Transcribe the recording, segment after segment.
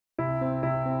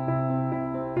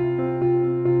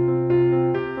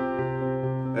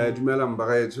Dumelang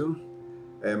bagaetsho.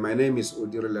 My name is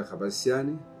Odirile B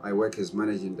Gabasiane. I work as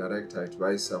Managing Director at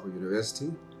BA ISAGO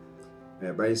University.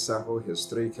 BA ISAGO has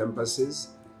 3 campuses,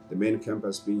 the main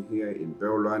campus being here in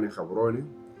Botswana, Gaborone,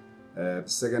 the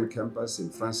second campus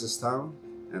in Francistown,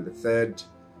 and the third,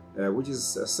 which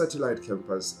is a satellite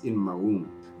campus in Maum.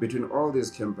 Between all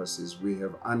these campuses, we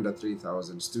have under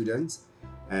 3,000 students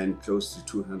and close to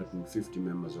 250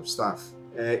 members of staff.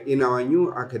 In our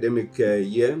new academic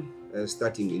year,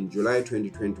 starting in July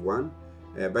 2021,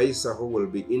 BA ISAGO will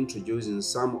be introducing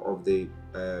some of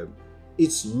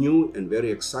its new and very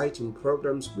exciting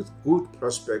programs with good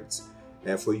prospects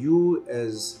for you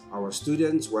as our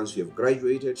students once you have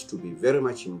graduated to be very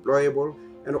much employable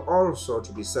and also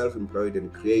to be self-employed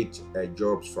and create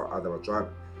jobs for other Botswana.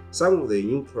 Some of the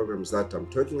new programs that I'm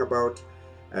talking about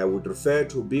would refer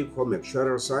to BCom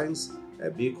Actuarial Science,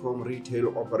 BCom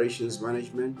Retail Operations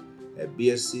Management,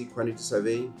 BSc Quantity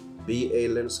Surveying, BA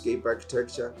Landscape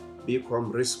Architecture,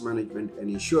 BCom Risk Management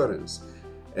and Insurance.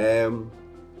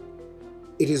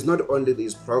 It is not only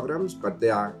these programs, but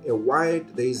there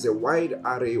is a wide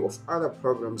array of other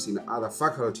programs in other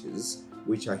faculties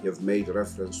which I have made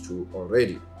reference to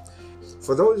already.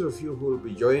 For those of you who will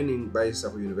be joining BA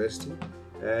ISAGO University,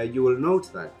 you will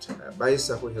note that BA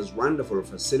ISAGO has wonderful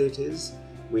facilities.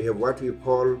 We have what we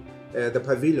call the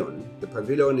pavilion. The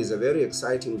pavilion is a very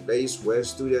exciting place where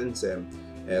students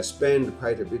spend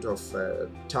quite a bit of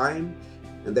time.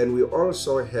 And then we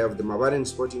also have the Mabaring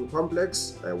Sporting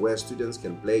Complex where students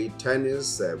can play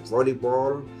tennis,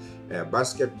 volleyball,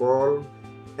 basketball,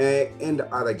 and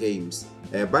other games.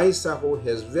 BA ISAGO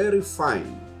has very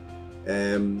fine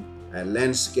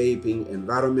landscaping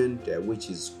environment which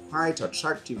is quite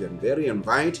attractive and very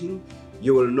inviting.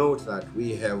 You will note that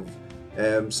we have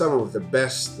some of the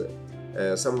best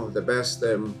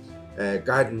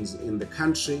gardens in the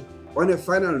country. On a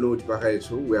final note,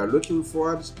 bagaetsho, we are looking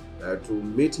forward to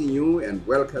meeting you and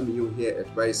welcoming you here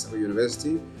at BA ISAGO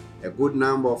University. A good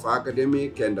number of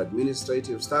academic and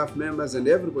administrative staff members and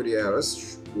everybody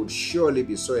else would surely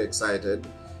be so excited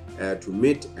to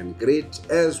meet and greet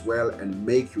as well and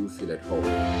make you feel at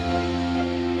home.